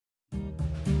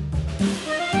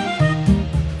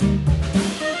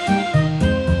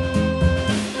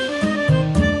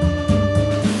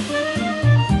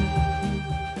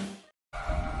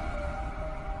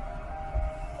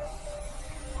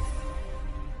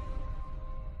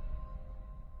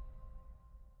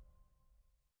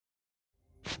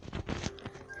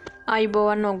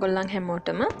අයිබෝවන් ඕගොල්ලන්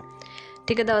හැමෝටම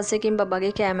ටික දවසකින්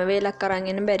බබාගේ කෑම වේලක් අරන්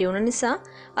එන්න බැරි වුණ නිසා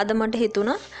අද මට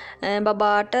හිතුණා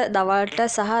බබාට දවල්ට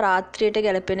සහ රාත්‍රියට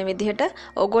ගැලපෙන විදිහට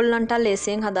ඕගොල්ලන්ට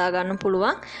ලේසියෙන් හදා ගන්න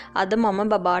පුළුවන් අද මම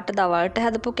බබාට දවල්ට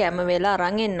හදපු කෑම වේල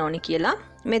අරන් එන්න ඕනි කියලා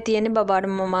මේ තියෙන්නේ බබාට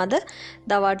මම අද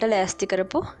දවල්ට ලෑස්ති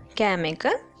කරපු කෑම එක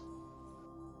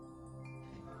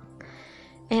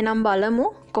එහෙනම් බලමු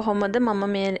කොහොමද මම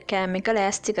මේ කෑම එක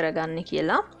ලෑස්ති කරගන්නේ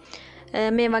කියලා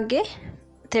මේ වගේ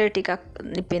තෙල් ටිකක්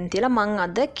ලිපෙන් තියලා මං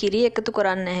අද කිරි එකතු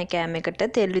කරන්නේ නැහැ කෑම එකට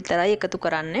තෙල් විතරයි එකතු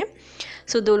කරන්නේ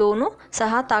සුදු ලුණු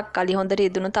සහ තක්කලි හොඳට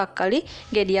රිදුණු තක්කලි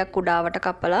ගෙඩියක් උඩාවට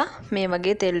කපලා මේ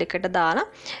වගේ තෙල් එකට දාලා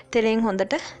තෙලෙන්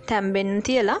හොඳට තැම්බෙන්න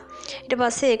තියලා ඊට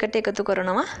පස්සේ ඒකට එකතු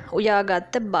කරනවා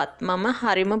උයාගත්ත බත් මම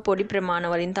හරිම පොඩි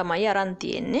ප්‍රමාණ වලින් තමයි අරන්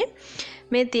තියෙන්නේ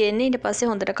මේ තියෙන්නේ ඊට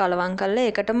පස්සේ හොඳට කලවම් කරලා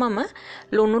ඒකට මම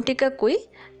ලුණු ටිකකුයි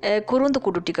කුරුඳු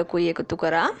කුඩු ටිකකුයි එකතු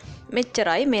කරා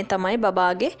මෙච්චරයි මේ තමයි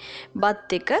බබාගේ බත්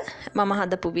එක මම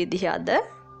හදපු විදිහ අද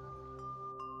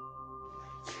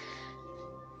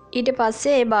ඊට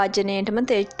පස්සේ ඒ භාජනයේටම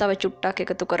තෙල් තව චුට්ටක්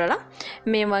එකතු කරලා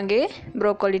මේ වගේ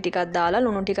බ්‍රොකොලි ටිකක් දාලා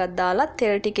ලුණු ටිකක් දාලා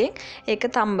තෙල් ටිකෙන් ඒක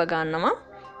තම්බ ගන්නවා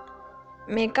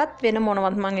මේකත් වෙන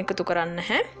මොනවත් මම එකතු කරන්නේ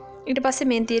නැහැ ඊට පස්සේ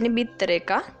මේ තියෙන බිත්තර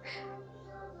එක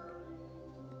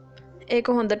ඒක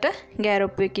හොඳට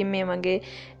ගෑරොප්පු එකකින් මේ වගේ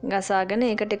ගසාගෙන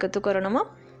ඒකට එකතු කරනවා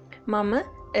මම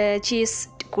චීස්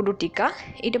කුඩු ටික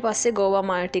ඊට පස්සේ ගෝවා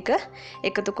මල් ටික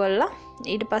එකතු කළා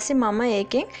ඊට පස්සේ මම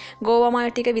ඒකෙන් ගෝවා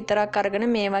මල් ටික විතරක් අරගෙන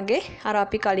මේ වගේ අර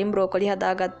අපි කලින් බ්‍රොකොලි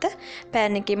හදාගත්ත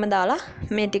පෑන් එකෙම දාලා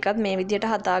මේ ටිකත් මේ විදිහට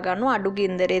හදා ගන්නවා අඩු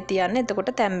ගින්දරේ තියන්න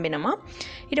එතකොට තැම්බෙනවා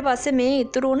ඊට පස්සේ මේ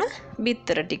ඉතුරු වුණ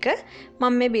බිත්තර ටික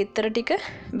මම මේ බිත්තර ටික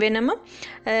වෙනම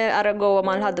අර ගෝවා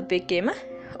මල් හදපු එකේම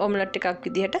ඔම්ලට් එකක්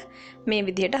විදිහට මේ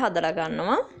විදිහට හදලා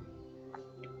ගන්නවා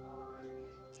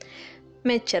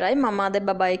මෙච්චරයි මම අද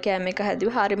බබායි කෑම එක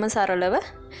හැදුවේ හරිම සරලව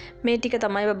මේ ටික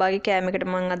තමයි බබාගේ කෑම එකට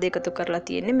මම අද එකතු කරලා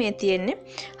තියෙන්නේ මේ තියෙන්නේ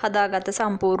හදාගත්ත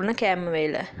සම්පූර්ණ කෑම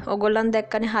වේල. ඕගොල්ලන්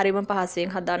දැක්කනේ හරිම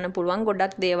පහසුවෙන් හදාන්න පුළුවන්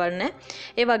ගොඩක් දේවල් නැහැ.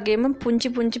 ඒ වගේම පුංචි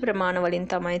පුංචි ප්‍රමාණ වලින්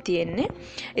තමයි තියෙන්නේ.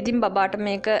 ඉතින් බබාට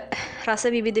මේක රස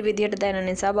විවිධ විදිහට දැනෙන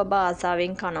නිසා බබා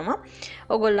ආසාවෙන් කනවා.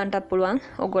 ඕගොල්ලන්ටත් පුළුවන්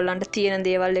ඕගොල්ලන්ට තියෙන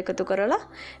දේවල් එකතු කරලා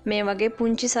මේ වගේ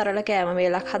පුංචි සරල කෑම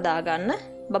වේලක් හදාගන්න.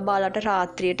 බබාලට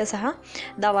රාත්‍රියට සහ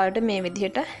දවල්ට මේ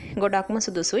විදිහට ගොඩක්ම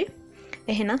සුදුසුයි.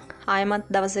 එහෙනම්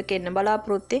ආයමත් දවසක එන්න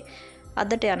බලාපොරොත්තු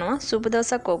අදට යනවා සුබ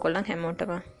දවසක් ඕගොල්ලන්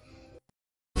හැමෝටම.